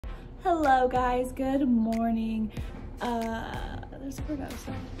Hello guys, good morning. There's a bird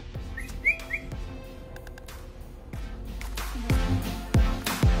outside.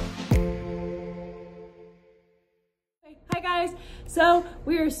 Hi guys, so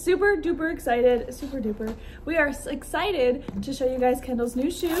we are super duper excited, we are excited to show you guys Kenndals' new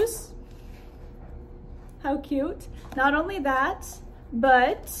shoes. How cute. Not only that,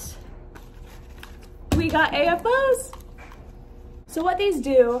 but we got AFOs. So what these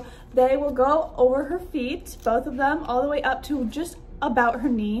do, they will go over her feet, both of them, all the way up to just about her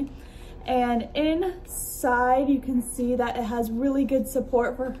knee. And inside you can see that it has really good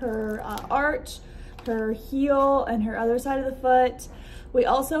support for her arch, her heel, and her other side of the foot. We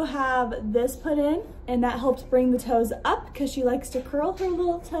also have this put in, and that helps bring the toes up because she likes to curl her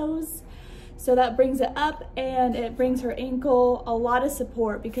little toes. So that brings it up and it brings her ankle a lot of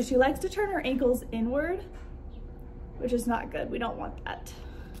support because she likes to turn her ankles inward, which is not good. We don't want that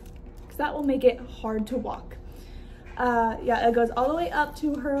because that will make it hard to walk. Yeah, it goes all the way up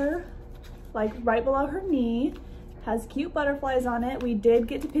to her, like right below her knee, has cute butterflies on it. We did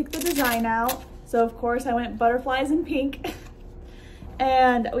get to pick the design out. So of course I went butterflies in pink.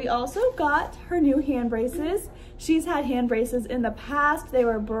 And we also got her new hand braces. She's had hand braces in the past. They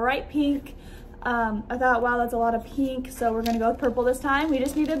were bright pink. I thought, wow, that's a lot of pink. So we're gonna go with purple this time. We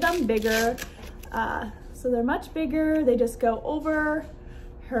just needed them bigger. So they're much bigger. They just go over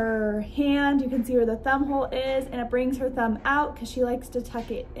her hand. You can see where the thumb hole is, and it brings her thumb out because she likes to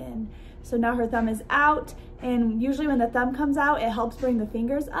tuck it in. So now her thumb is out, and usually when the thumb comes out, it helps bring the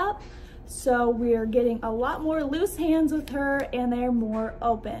fingers up. So we're getting a lot more loose hands with her, and they're more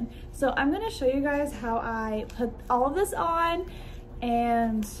open. So I'm gonna show you guys how I put all of this on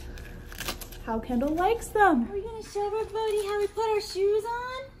and how Kenndal likes them. Are we gonna show everybody how we put our shoes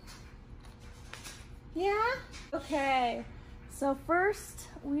on? Yeah? Okay, so first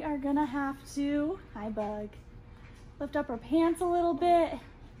we are gonna have to, hi bug, lift up her pants a little bit.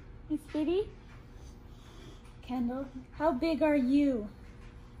 Hey Spitty. Kenndal, how big are you?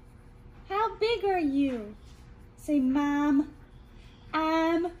 How big are you? Say, Mom,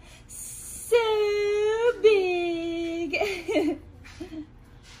 I'm so big.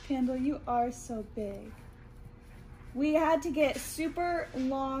 Kenndal, you are so big. We had to get super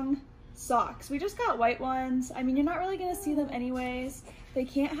long socks. We just got white ones. I mean, you're not really gonna see them anyways. They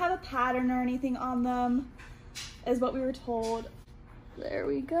can't have a pattern or anything on them, is what we were told. There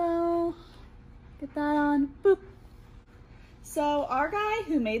we go. Get that on, boop. So our guy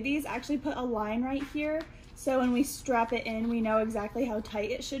who made these actually put a line right here. So when we strap it in, we know exactly how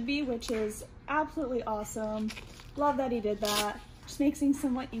tight it should be, which is absolutely awesome. Love that he did that. Just makes things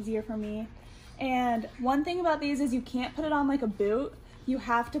somewhat easier for me. And one thing about these is you can't put it on like a boot. You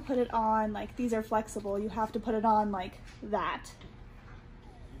have to put it on, like, these are flexible. You have to put it on like that.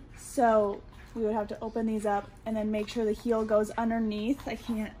 So we would have to open these up and then make sure the heel goes underneath. I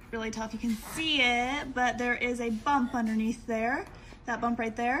can't really tell if you can see it, but there is a bump underneath there, that bump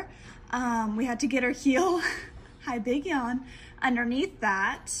right there. We had to get her heel, hi big yawn, underneath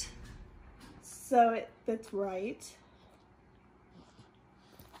that so it fits right.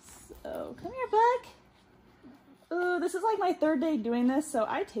 So come here, bug. Ooh, this is like my third day doing this, so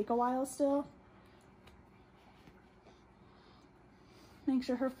I take a while still. Make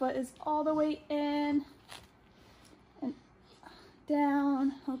sure her foot is all the way in and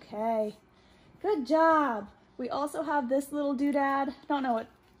down. Okay, good job. We also have this little doodad. Don't know what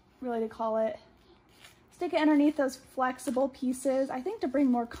really to call it. Stick it underneath those flexible pieces, I think to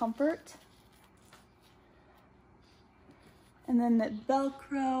bring more comfort. And then the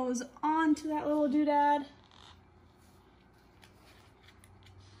Velcros onto that little doodad.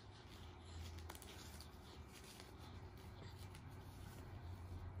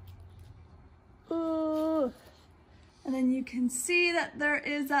 Ooh. And then you can see that there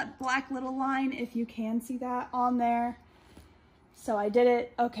is that black little line, if you can see that on there. So I did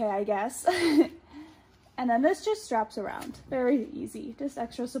it, okay, I guess. And then this just straps around. Very easy, just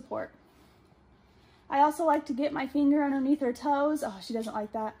extra support. I also like to get my finger underneath her toes. Oh, she doesn't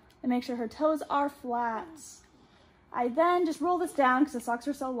like that. And make sure her toes are flat. I then just roll this down because the socks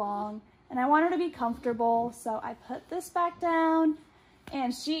are so long. And I want her to be comfortable, so I put this back down.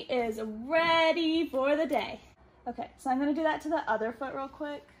 And she is ready for the day. Okay, so I'm gonna do that to the other foot real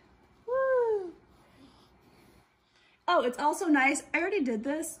quick. Woo! Oh, it's also nice, I already did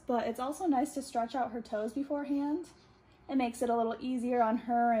this, but it's also nice to stretch out her toes beforehand. It makes it a little easier on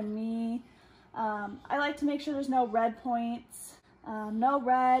her and me. I like to make sure there's no red points, no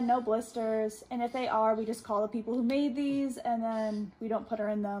red, no blisters. And if they are, we just call the people who made these and then we don't put her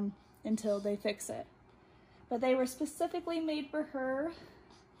in them until they fix it. But they were specifically made for her.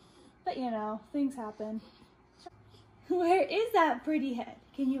 But you know, things happen. Where is that pretty head?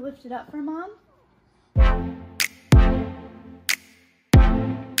 Can you lift it up for Mom?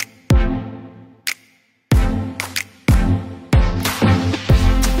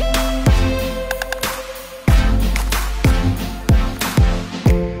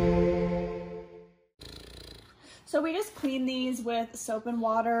 So we just clean these with soap and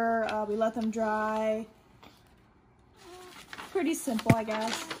water. We let them dry. Pretty simple, I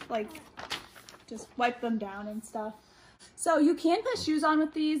guess. Like, just wipe them down and stuff. So you can put shoes on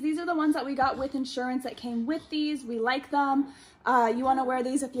with these. These are the ones that we got with insurance that came with these. We like them. You want to wear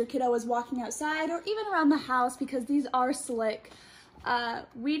these if your kiddo is walking outside or even around the house because these are slick. I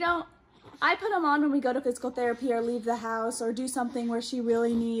put them on when we go to physical therapy or leave the house or do something where she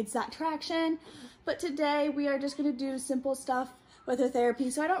really needs that traction. But today we are just going to do simple stuff with her therapy.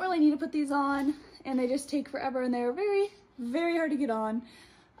 So I don't really need to put these on, and they just take forever and they're very, very hard to get on.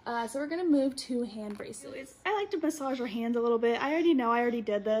 So we're gonna move to hand bracelets. I like to massage her hands a little bit. I already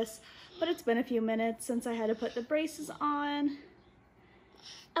did this, but it's been a few minutes since I had to put the braces on.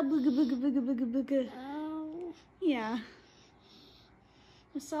 A booga booga booga booga booga. Oh. Yeah.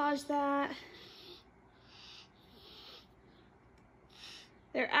 Massage that.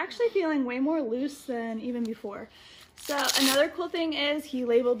 They're actually feeling way more loose than even before. So another cool thing is he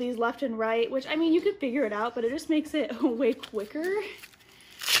labeled these left and right, which I mean, you could figure it out, but it just makes it way quicker.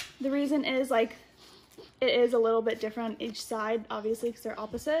 The reason is like, it is a little bit different each side, obviously, because they're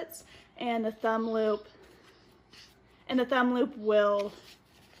opposites, and the thumb loop will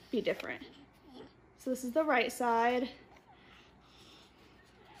be different. So this is the right side.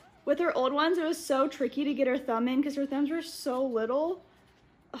 With her old ones, it was so tricky to get her thumb in because her thumbs were so little.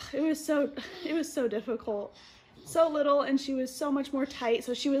 Ugh, it was so difficult. So little, and she was so much more tight.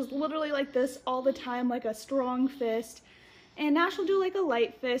 So she was literally like this all the time, like a strong fist. And now she'll do like a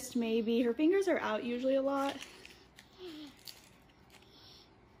light fist maybe. Her fingers are out usually a lot.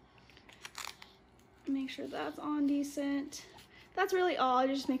 Make sure that's on decent. That's really all. I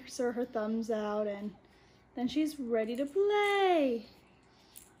just make sure her thumb's out and then she's ready to play.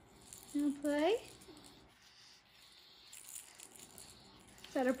 You wanna play?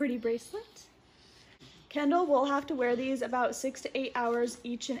 Is that a pretty bracelet? Kendall will have to wear these about 6 to 8 hours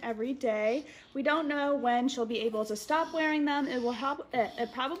each and every day. We don't know when she'll be able to stop wearing them. It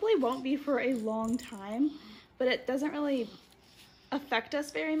probably won't be for a long time, but it doesn't really affect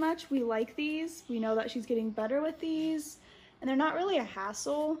us very much. We like these. We know that she's getting better with these, and they're not really a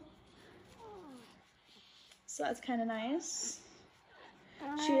hassle. So that's kind of nice.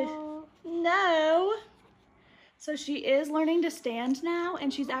 No. So she is learning to stand now,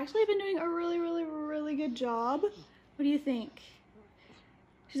 and she's actually been doing a really good job. What do you think?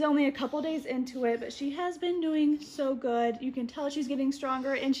 She's only a couple days into it, but she has been doing so good. You can tell she's getting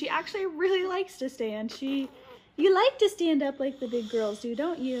stronger, and she actually really likes to stand. You like to stand up like the big girls do,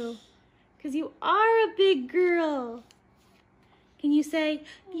 don't you? Because you are a big girl. Can you say,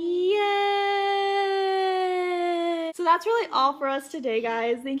 yay? So that's really all for us today,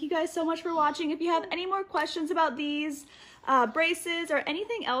 guys. Thank you guys so much for watching. If you have any more questions about these braces or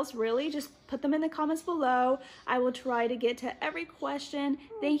anything else, really, just put them in the comments below. I will try to get to every question.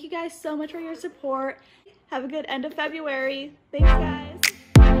 Thank you guys so much for your support. Have a good end of February. Thanks, guys.